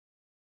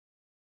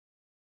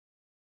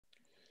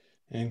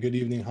And good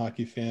evening,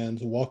 hockey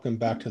fans. Welcome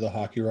back to the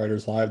Hockey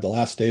Writers Live, the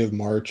last day of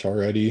March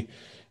already,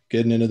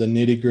 getting into the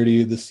nitty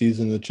gritty of the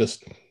season with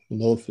just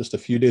a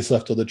few days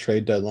left till the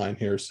trade deadline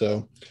here.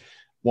 So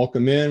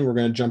welcome in. We're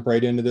going to jump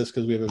right into this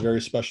because we have a very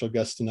special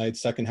guest tonight.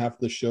 Second half of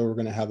the show, we're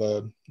going to have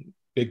a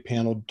big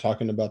panel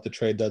talking about the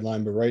trade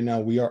deadline. But right now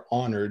we are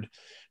honored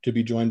to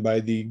be joined by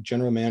the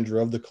general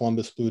manager of the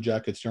Columbus Blue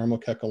Jackets, Jarmo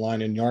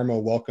Kekäläinen. And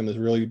Jarmo, welcome.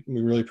 We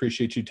really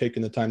appreciate you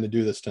taking the time to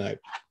do this tonight.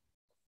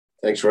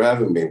 Thanks for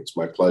having me. It's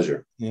my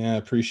pleasure. Yeah, I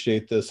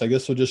appreciate this. I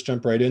guess we'll just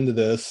jump right into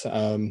this.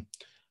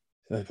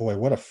 Boy,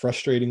 what a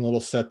frustrating little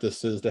set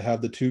this is to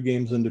have the two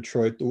games in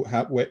Detroit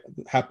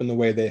happen the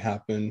way they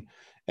happen,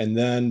 and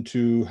then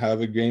to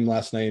have a game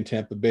last night in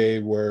Tampa Bay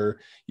where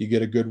you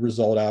get a good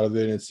result out of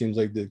it, and it seems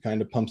like it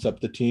kind of pumps up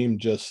the team.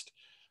 Just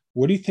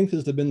what do you think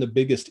has been the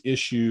biggest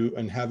issue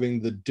in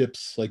having the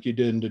dips like you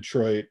did in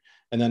Detroit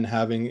and then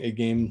having a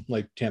game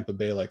like Tampa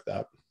Bay like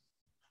that?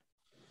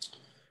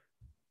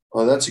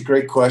 Well, that's a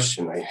great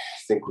question. I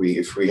think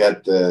if we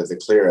had the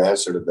clear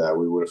answer to that,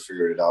 we would have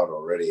figured it out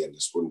already, and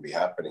this wouldn't be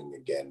happening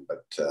again.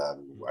 But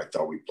I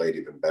thought we played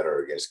even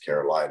better against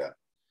Carolina.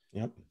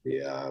 Yep.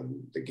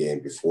 The game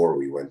before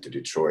we went to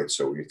Detroit,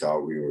 so we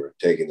thought we were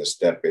taking a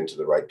step into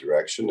the right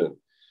direction,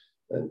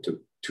 and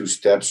took 2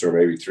 steps or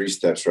maybe 3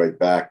 steps right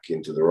back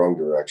into the wrong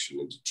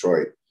direction in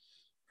Detroit.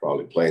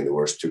 Probably playing the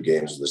worst 2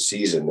 games of the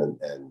season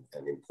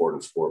and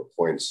important 4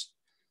 points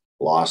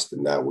lost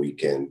in that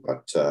weekend,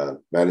 but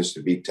managed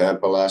to beat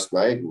Tampa last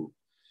night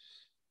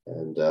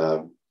and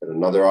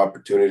another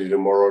opportunity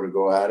tomorrow to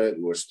go at it.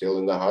 And we're still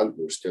in the hunt.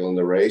 We're still in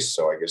the race.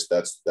 So I guess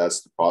that's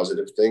the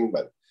positive thing.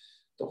 But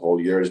the whole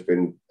year has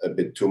been a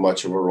bit too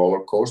much of a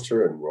roller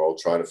coaster, and we're all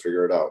trying to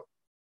figure it out.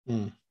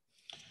 And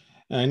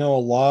I know a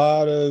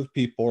lot of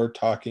people are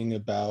talking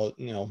about,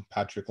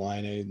 Patrik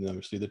Laine, and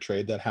obviously the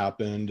trade that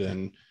happened,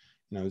 and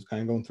he's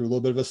kind of going through a little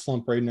bit of a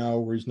slump right now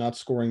where he's not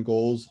scoring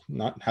goals,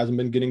 hasn't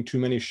been getting too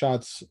many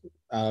shots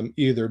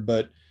either,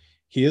 but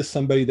he is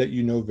somebody that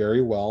you know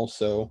very well.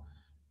 So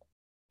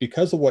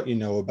because of what you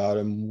know about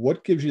him,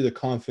 what gives you the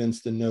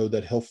confidence to know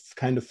that he'll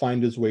kind of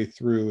find his way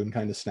through and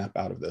kind of snap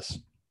out of this?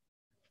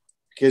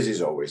 Because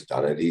he's always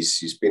done it.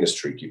 He's been a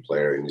streaky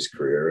player in his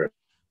career.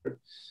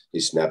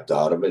 He snapped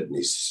out of it, and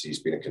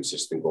he's been a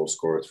consistent goal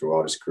scorer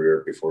throughout his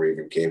career before he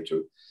even came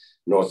to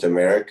North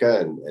America,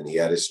 and he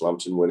had his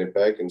slumps in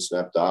Winnipeg and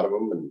snapped out of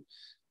them, and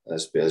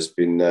has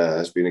been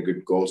a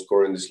good goal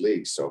scorer in this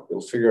league. So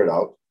he'll figure it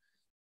out.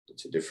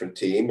 It's a different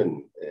team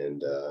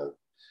and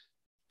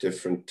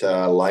different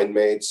line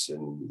mates,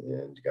 and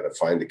you got to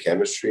find the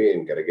chemistry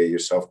and got to get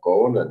yourself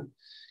going and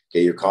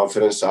get your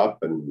confidence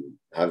up and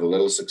have a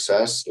little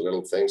success.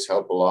 Little things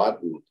help a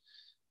lot,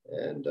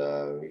 and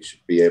you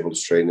should be able to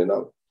straighten it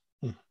out.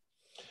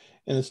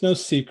 And it's no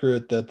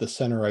secret that the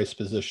center ice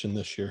position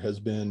this year has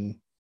been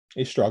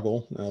a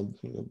struggle.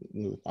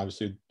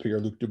 Obviously,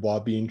 Pierre-Luc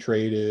Dubois being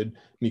traded,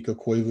 Mikko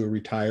Koivu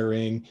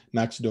retiring,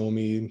 Max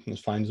Domi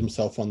finds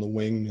himself on the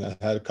wing.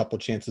 Had a couple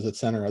chances at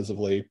center as of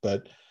late,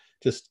 but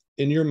just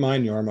in your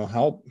mind, Jarmo,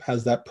 how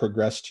has that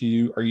progressed to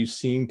you? Are you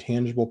seeing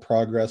tangible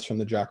progress from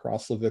the Jack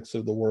Roslovics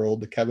of the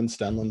world, the Kevin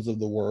Stenlunds of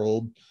the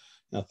world,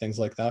 things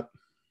like that?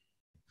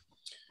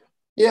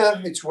 Yeah,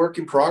 it's work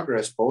in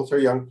progress. Both are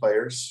young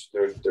players.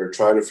 They're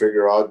trying to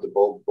figure out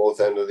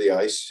both ends of the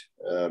ice.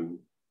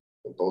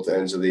 Both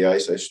ends of the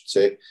ice, I should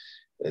say.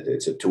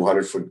 It's a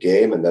 200-foot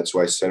game, and that's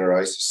why center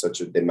ice is such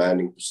a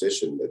demanding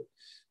position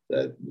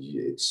that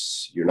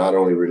you're not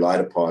only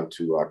relied upon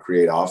to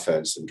create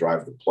offense and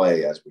drive the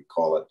play, as we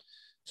call it,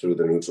 through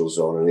the neutral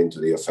zone and into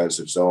the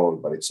offensive zone,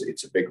 but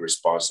it's a big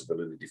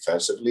responsibility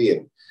defensively,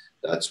 and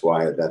that's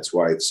why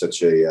it's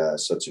such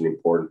an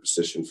important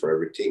position for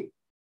every team.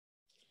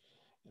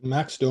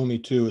 Max Domi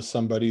too is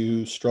somebody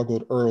who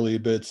struggled early,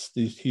 but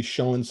he's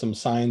showing some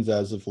signs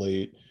as of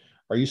late.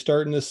 Are you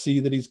starting to see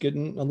that he's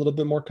getting a little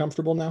bit more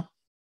comfortable now?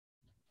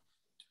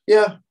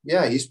 Yeah,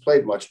 he's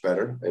played much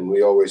better, and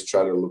we always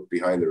try to look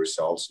behind the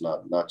results,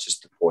 not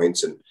just the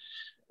points. And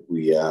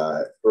we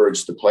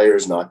urge the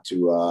players not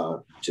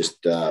to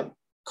just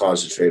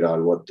concentrate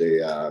on what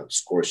the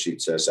score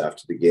sheet says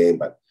after the game,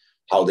 but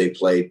how they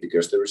played,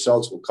 because the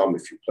results will come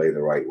if you play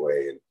the right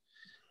way.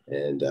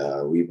 And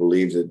we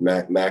believe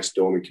that Max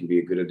Domi can be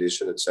a good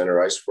addition at center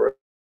ice for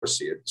us.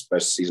 He had his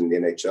best season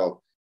in the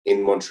NHL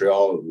in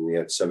Montreal, and he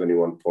had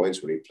 71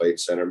 points when he played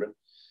centerman.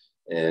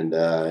 And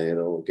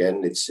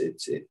again,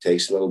 it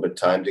takes a little bit of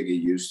time to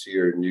get used to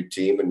your new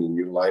team and your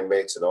new line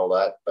mates and all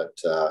that. But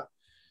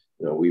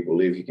we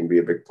believe he can be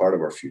a big part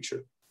of our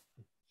future.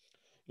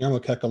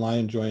 Jarmo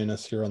Kekäläinen joining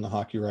us here on the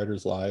Hockey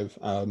Writers Live.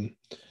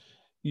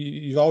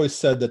 You've always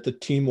said that the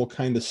team will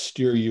kind of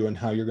steer you in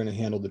how you're going to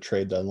handle the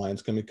trade deadline.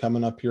 It's going to be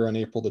coming up here on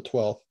April the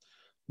 12th.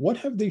 What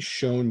have they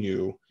shown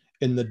you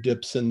in the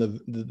dips and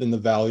in the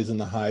valleys and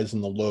the highs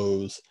and the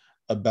lows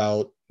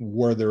about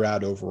where they're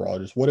at overall?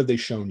 Just what have they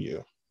shown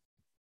you?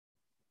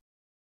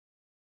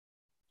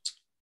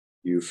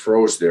 You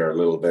froze there a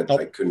little bit. Oh.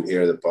 I couldn't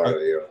hear the part of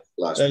the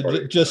last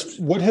part. Just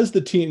what has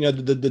the team,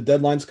 the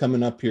deadline's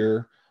coming up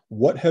here.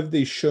 What have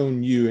they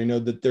shown you? I know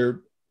that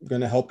they're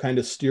going to help kind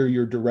of steer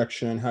your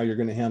direction on how you're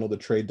going to handle the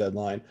trade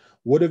deadline.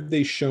 What have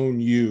they shown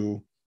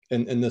you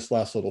in this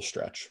last little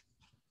stretch?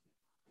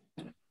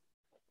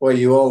 Well,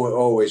 you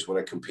always want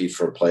to compete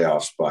for a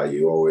playoff spot.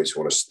 You always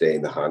want to stay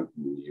in the hunt.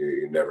 And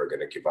you're never going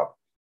to give up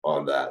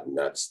on that. And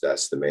that's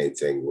the main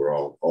thing. We're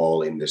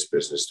all in this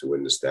business to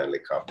win the Stanley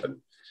Cup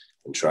and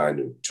trying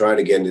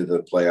to get into the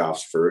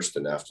playoffs first.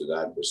 And after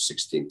that, there's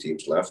 16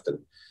 teams left,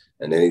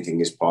 and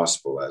anything is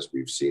possible, as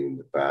we've seen in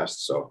the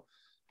past. So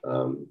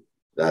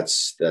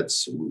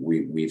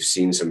we've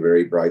seen some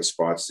very bright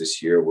spots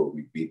this year where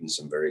we've beaten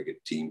some very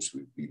good teams.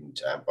 We've beaten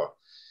Tampa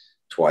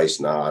twice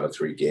now out of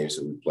 3 games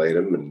that we played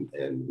them,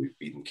 and we've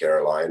beaten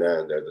Carolina,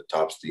 and they're the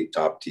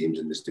top teams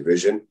in this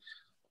division.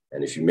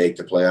 And if you make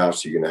the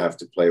playoffs, you're going to have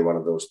to play one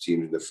of those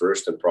teams in the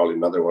first and probably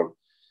another one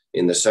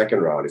in the second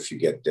round if you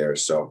get there.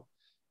 So,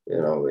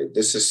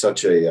 this is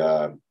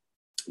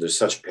there's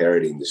such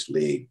parity in this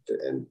league,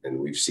 and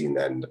we've seen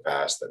that in the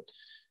past, that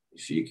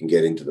if you can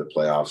get into the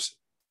playoffs,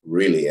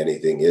 really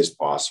anything is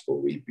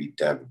possible. We beat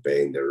Tampa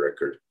Bay in their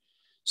record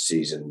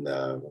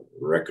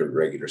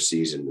regular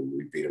season, and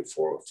we beat them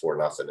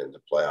 4-0 in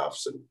the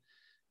playoffs,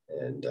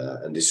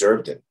 and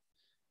deserved it.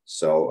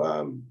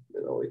 So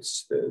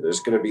there's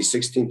going to be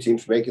 16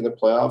 teams making the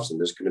playoffs, and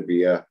there's going to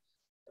be a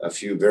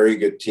few very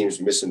good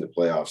teams missing the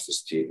playoffs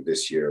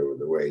this year with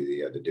the way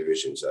the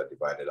divisions are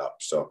divided up.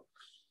 So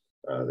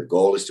the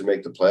goal is to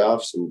make the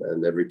playoffs,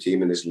 and every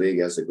team in this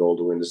league has the goal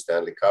to win the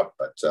Stanley Cup.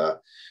 But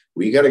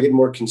we got to get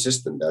more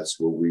consistent. That's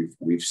what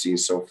we've seen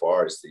so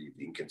far, is the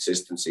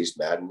inconsistency is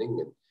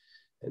maddening,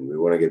 and we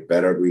want to get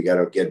better. We got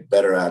to get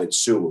better at it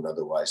soon.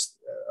 Otherwise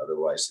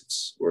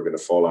we're going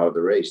to fall out of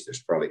the race.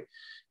 There's probably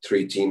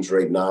 3 teams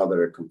right now that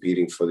are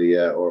competing for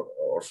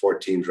or 4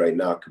 teams right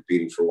now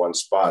competing for one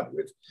spot,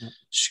 with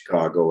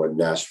Chicago and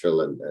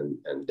Nashville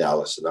and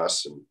Dallas and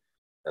us, and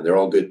they're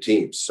all good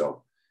teams.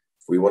 So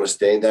if we want to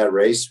stay in that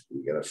race,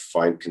 we got to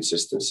find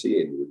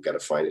consistency, and we've got to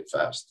find it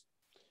fast.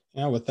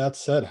 Yeah. With that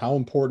said, how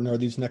important are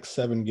these next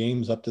 7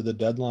 games up to the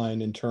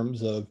deadline in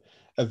terms of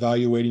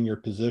evaluating your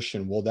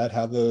position? Will that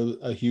have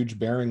a huge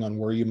bearing on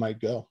where you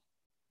might go?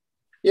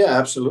 Yeah,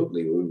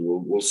 absolutely.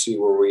 We'll see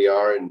where we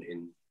are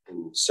in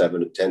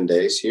 7 to 10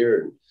 days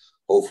here, and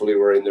hopefully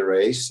we're in the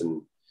race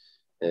and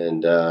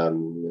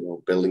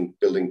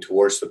building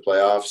towards the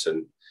playoffs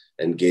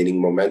and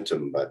gaining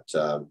momentum. But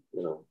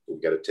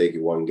we've got to take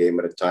it one game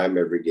at a time.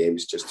 Every game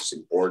is just as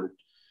important,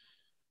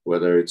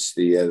 whether it's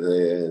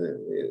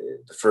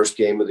the first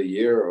game of the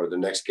year or the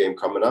next game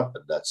coming up.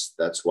 And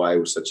that's why it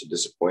was such a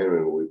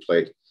disappointment when we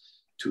played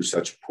 2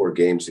 such poor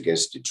games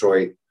against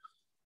Detroit.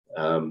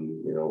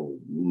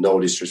 No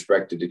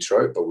disrespect to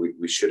Detroit, but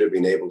we should have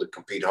been able to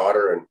compete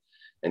harder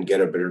and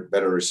get a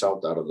better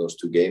result out of those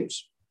 2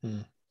 games.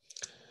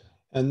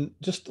 And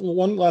just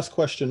one last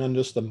question on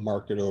just the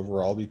market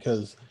overall,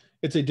 because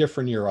it's a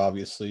different year,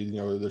 obviously.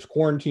 There's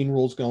quarantine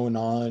rules going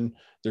on.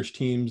 There's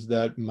teams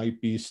that might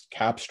be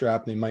cap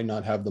strapped. They might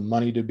not have the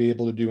money to be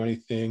able to do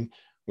anything.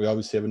 We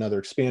obviously have another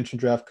expansion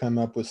draft come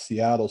up with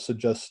Seattle. So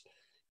do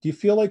you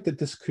feel like that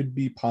this could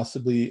be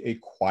possibly a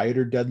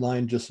quieter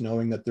deadline, just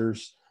knowing that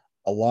there's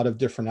a lot of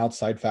different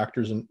outside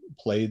factors in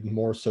play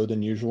more so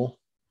than usual?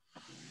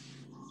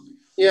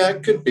 Yeah,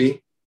 it could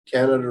be.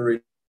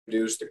 Canada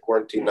reduced the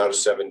quarantine now to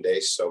 7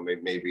 days, so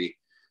maybe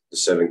the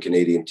 7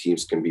 Canadian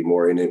teams can be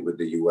more in it with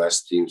the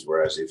U.S. teams,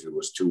 whereas if it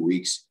was 2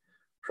 weeks,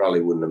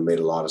 probably wouldn't have made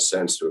a lot of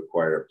sense to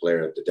acquire a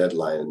player at the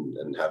deadline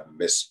and have him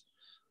miss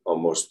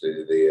almost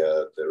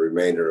the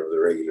remainder of the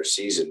regular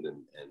season,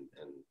 and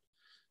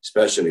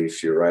especially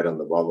if you're right on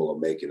the bubble of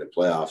making the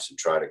playoffs and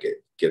trying to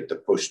get the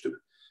push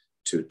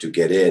to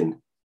get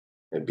in.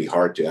 It'd be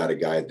hard to add a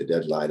guy at the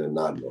deadline and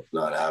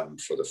not have him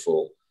for the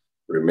full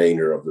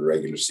remainder of the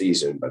regular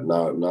season. But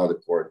now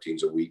the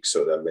quarantine's a week,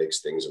 so that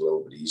makes things a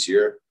little bit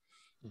easier.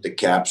 The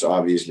cap's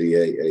obviously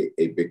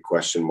a big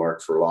question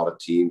mark for a lot of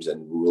teams,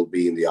 and will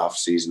be in the off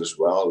season as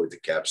well, with the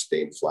cap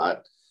staying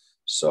flat.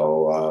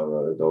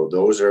 So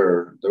those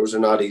are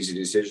not easy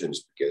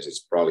decisions, because it's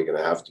probably going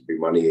to have to be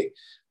money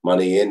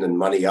in and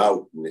money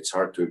out, and it's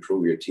hard to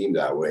improve your team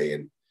that way.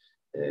 And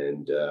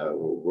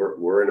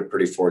we're in a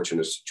pretty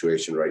fortunate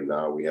situation right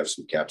now. We have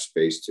some cap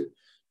space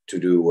to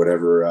do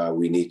whatever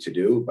we need to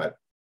do, but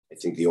I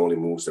think the only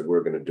moves that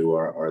we're going to do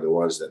are the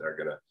ones that are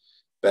going to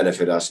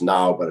benefit us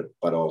now,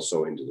 but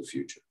also into the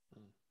future.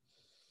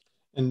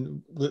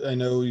 And I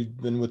know you've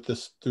been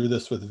through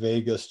this with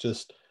Vegas.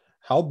 Just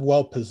how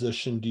well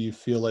positioned do you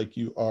feel like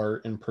you are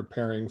in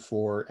preparing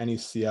for any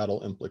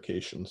Seattle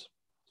implications?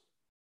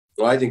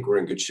 Well, I think we're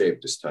in good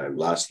shape this time.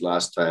 Last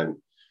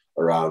time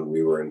around,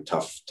 we were in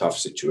tough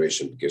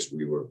situation, because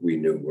we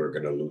knew we were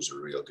going to lose a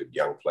real good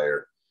young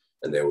player,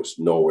 and there was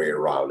no way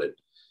around it.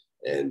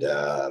 And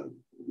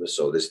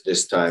so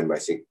this time, I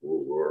think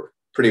we're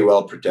pretty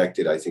well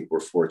protected. I think we're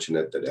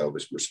fortunate that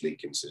Elvis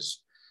Merzlikins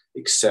is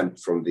exempt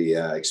from the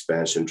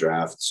expansion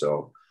draft.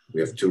 So we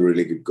have 2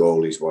 really good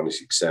goalies. One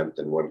is exempt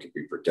and one can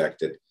be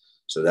protected.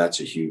 So that's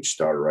a huge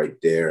start right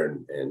there,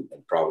 and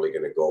probably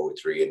going to go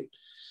with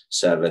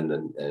seven,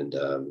 and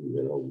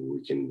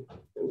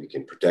we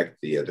can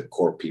protect the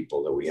core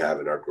people that we have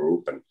in our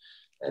group,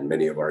 and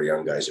many of our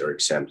young guys are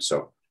exempt.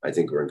 So I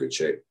think we're in good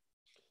shape.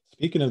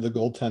 Speaking of the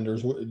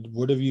goaltenders,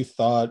 what have you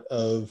thought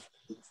of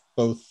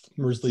both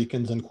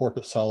Merzlikins and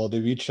Korpisalo?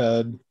 They've each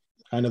had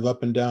kind of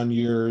up and down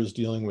years,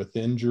 dealing with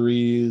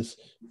injuries,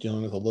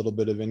 dealing with a little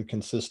bit of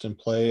inconsistent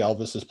play.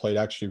 Elvis has played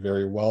actually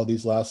very well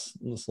this last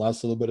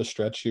little bit of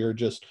stretch here.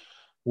 Just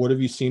what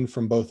have you seen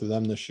from both of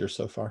them this year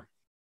so far?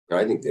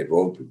 I think they've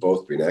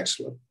both been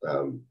excellent.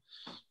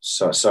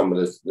 So some of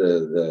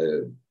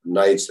the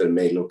nights that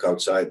may look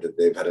outside that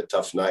they've had a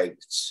tough night,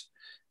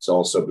 it's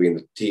also been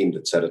the team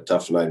that's had a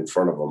tough night in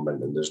front of them,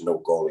 and there's no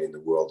goalie in the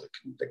world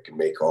that can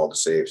make all the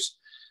saves.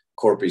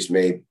 Corpy's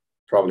made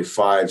probably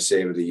 5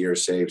 save of the year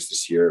saves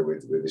this year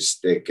with his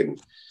stick,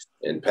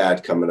 and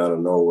Pat coming out of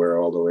nowhere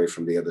all the way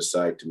from the other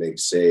side to make a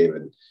save,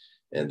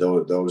 and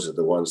those are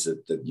the ones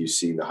that you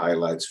see in the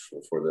highlights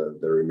for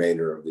the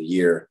remainder of the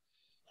year.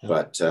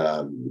 But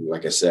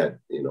like I said,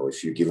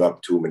 if you give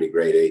up too many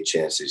grade A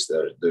chances,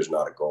 there's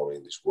not a goalie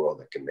in this world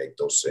that can make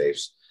those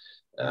saves,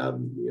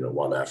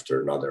 one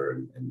after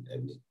another.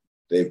 And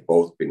they've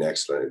both been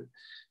excellent.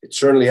 It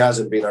certainly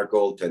hasn't been our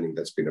goaltending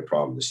that's been a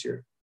problem this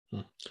year.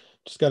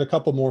 Just got a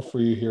couple more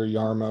for you here,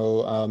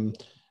 Jarmo.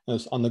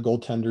 On the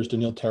goaltenders,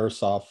 Daniil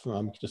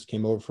Tarasov just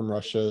came over from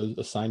Russia,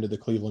 assigned to the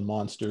Cleveland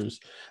Monsters.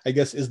 I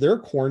guess, is there a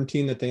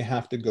quarantine that they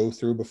have to go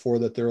through before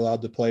that they're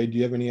allowed to play? Do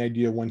you have any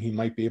idea when he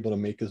might be able to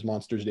make his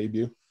Monsters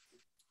debut?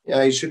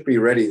 Yeah, he should be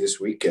ready this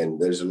weekend.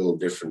 There's a little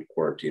different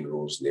quarantine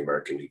rules in the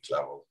American League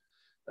level.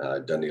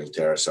 Daniil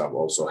Tarasov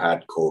also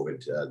had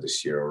COVID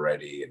this year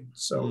already, and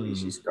so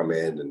he's come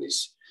in and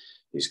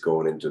he's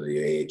going into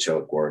the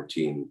AHL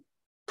quarantine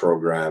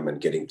program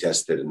and getting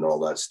tested and all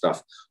that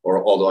stuff.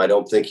 Although I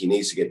don't think he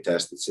needs to get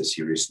tested since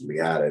he recently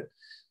had it.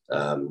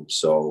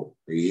 So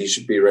he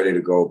should be ready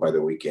to go by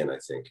the weekend, I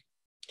think.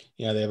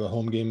 Yeah, they have a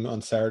home game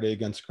on Saturday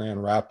against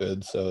Grand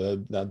Rapids, so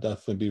that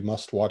definitely be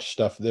must-watch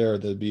stuff there.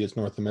 That'd be his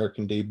North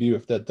American debut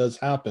if that does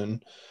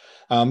happen.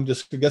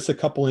 Just, I guess, a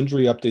couple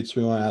injury updates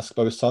we want to ask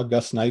about. We saw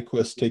Gus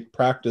Nyquist take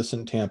practice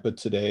in Tampa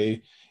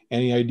today.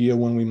 Any idea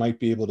when we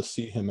might be able to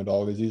see him at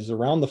all? Because he's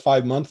around the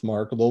 5-month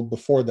mark, a little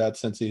before that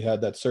since he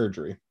had that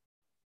surgery.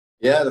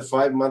 Yeah, the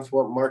 5-month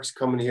mark's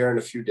coming here in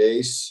a few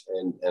days,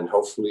 and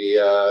hopefully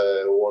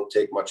it won't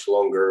take much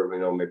longer,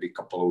 maybe a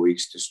couple of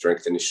weeks to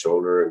strengthen his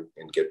shoulder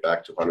and get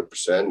back to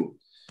 100%.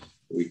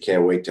 We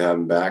can't wait to have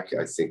him back.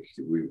 I think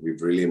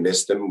we've really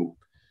missed him.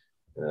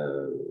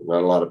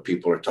 Not a lot of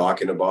people are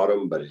talking about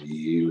him, but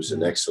he was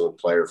an excellent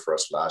player for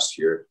us last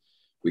year.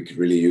 We could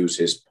really use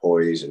his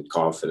poise and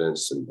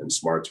confidence and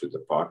smarts with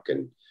the puck,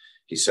 and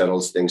he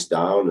settles things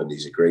down, and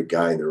he's a great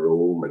guy in the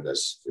room, and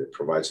it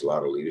provides a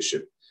lot of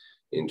leadership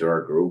into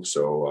our group.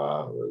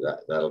 So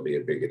that'll be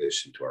a big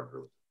addition to our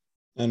group.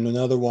 And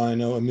another one, I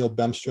know Emil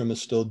Bemstrom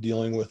is still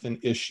dealing with an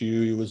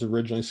issue. He was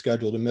originally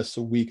scheduled to miss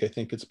a week. I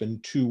think it's been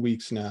 2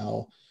 weeks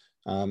now.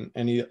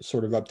 Any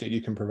sort of update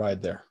you can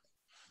provide there?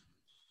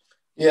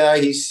 Yeah,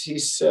 he's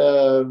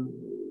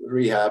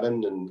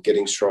rehabbing and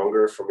getting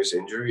stronger from his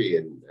injury,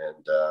 and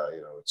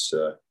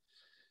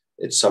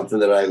it's something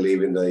that I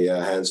leave in the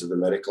hands of the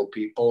medical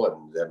people,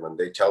 and then when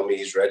they tell me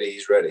he's ready,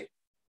 he's ready.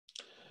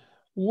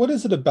 What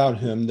is it about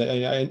him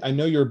that I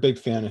know you're a big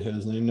fan of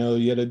his, and I know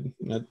you had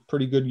a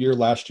pretty good year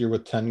last year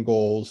with 10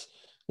 goals,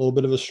 a little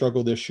bit of a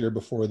struggle this year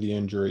before the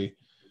injury.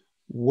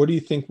 What do you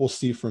think we'll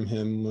see from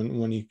him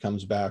when he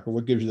comes back, or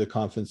what gives you the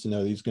confidence to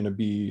know that he's going to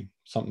be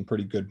something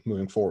pretty good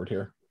moving forward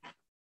here?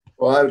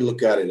 Well, I would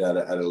look at it at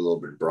a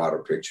little bit broader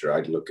picture.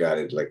 I'd look at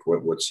it like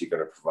what's he going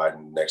to provide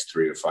in the next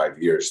 3 to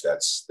 5 years.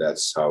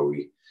 That's how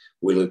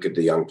we look at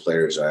the young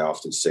players. I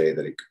often say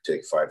that it could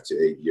take 5 to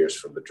 8 years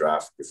from the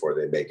draft before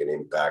they make an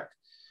impact.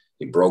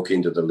 He broke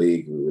into the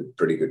league with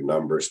pretty good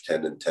numbers,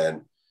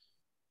 10-10.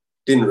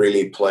 Didn't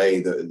really play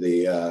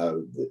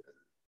the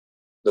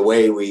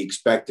way we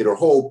expected or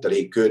hoped that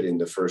he could in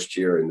the first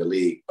year in the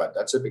league, but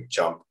that's a big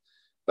jump.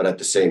 But at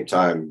the same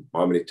time,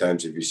 how many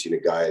times have you seen a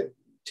guy,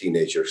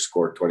 teenager,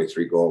 score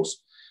 23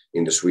 goals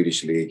in the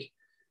Swedish league?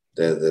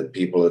 The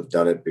people have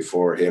done it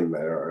before him,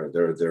 or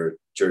their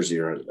jersey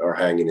are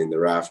hanging in the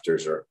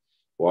rafters, or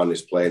one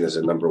is playing as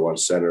a number 1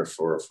 center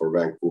for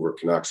Vancouver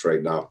Canucks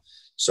right now.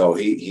 So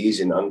he's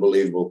in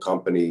unbelievable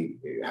company,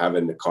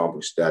 having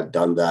accomplished that,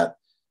 done that,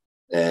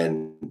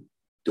 and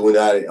doing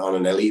that on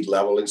an elite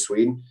level in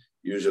Sweden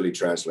usually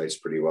translates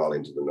pretty well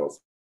into the North.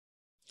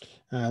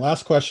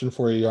 Last question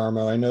for you,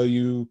 Jarmo. I know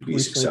you be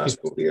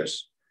successful.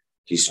 Yes,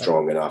 he's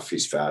strong enough,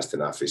 he's fast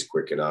enough, he's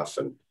quick enough,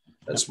 and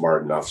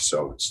smart enough.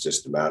 So it's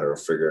just a matter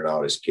of figuring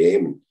out his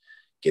game and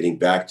getting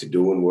back to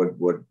doing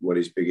what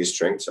his biggest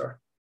strengths are.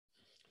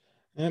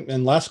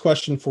 And last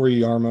question for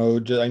you,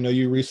 Jarmo. I know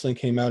you recently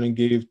came out and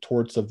gave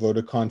Torts a vote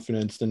of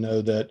confidence to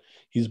know that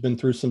he's been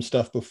through some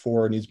stuff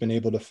before and he's been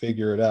able to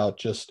figure it out.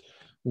 Just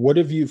what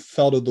have you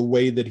felt of the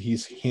way that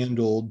he's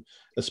handled,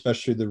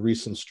 especially the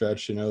recent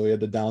stretch? He had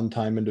the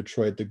downtime in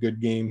Detroit, the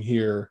good game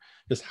here.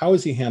 Just how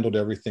has he handled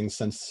everything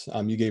since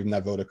you gave him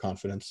that vote of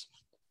confidence?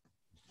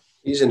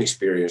 He's an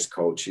experienced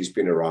coach. He's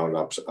been around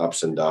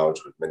ups and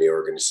downs with many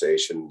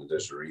organizations.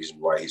 There's a reason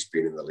why he's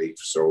been in the league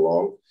for so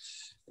long,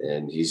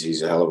 and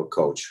he's a hell of a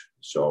coach.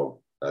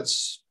 So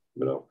that's,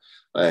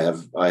 I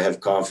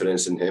have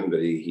confidence in him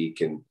that he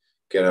can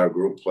get our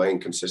group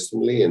playing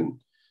consistently, and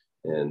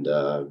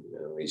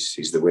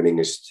he's the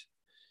winningest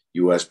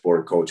U.S.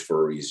 born coach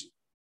for a reason.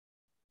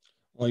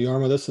 Well,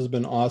 Jarmo, this has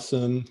been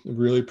awesome.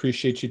 Really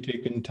appreciate you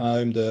taking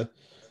time to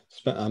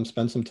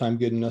spend some time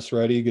getting us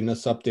ready, getting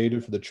us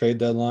updated for the trade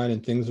deadline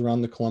and things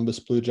around the Columbus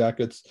Blue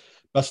Jackets.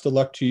 Best of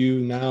luck to you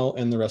now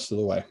and the rest of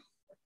the way.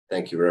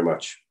 Thank you very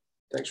much.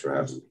 Thanks for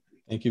having me.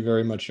 Thank you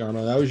very much,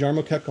 Jarmo. That was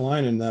Jarmo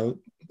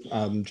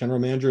Kekäläinen, general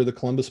manager of the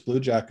Columbus Blue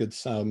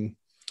Jackets.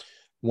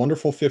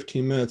 Wonderful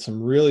 15 minutes,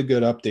 some really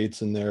good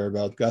updates in there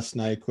about Gus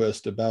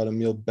Nyquist, about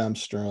Emil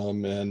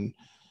Bemstrom, and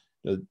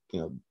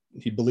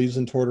he believes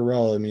in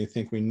Tortorella. I mean, I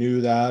think we knew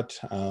that.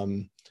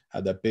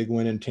 Had that big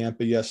win in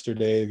Tampa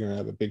yesterday. They're going to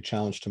have a big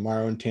challenge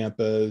tomorrow in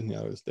Tampa.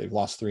 They've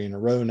lost 3 in a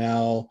row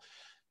now.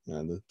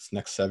 The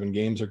next 7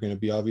 games are going to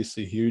be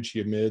obviously huge.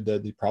 He admitted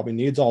that he probably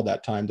needs all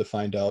that time to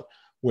find out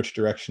which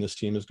direction his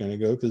team is going to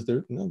go, because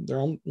they're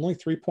only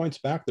 3 points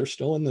back. They're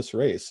still in this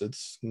race.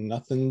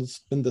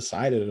 Nothing's been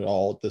decided at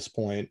all at this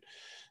point.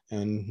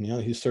 And,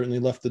 he's certainly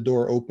left the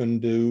door open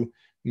to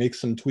make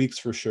some tweaks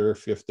for sure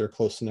if they're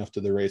close enough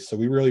to the race. So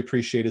we really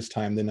appreciate his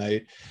time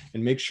tonight,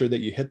 and make sure that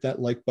you hit that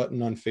like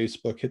button on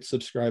Facebook, hit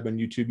subscribe on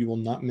YouTube. You will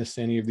not miss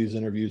any of these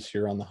interviews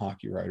here on the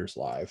Hockey Writers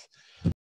Live.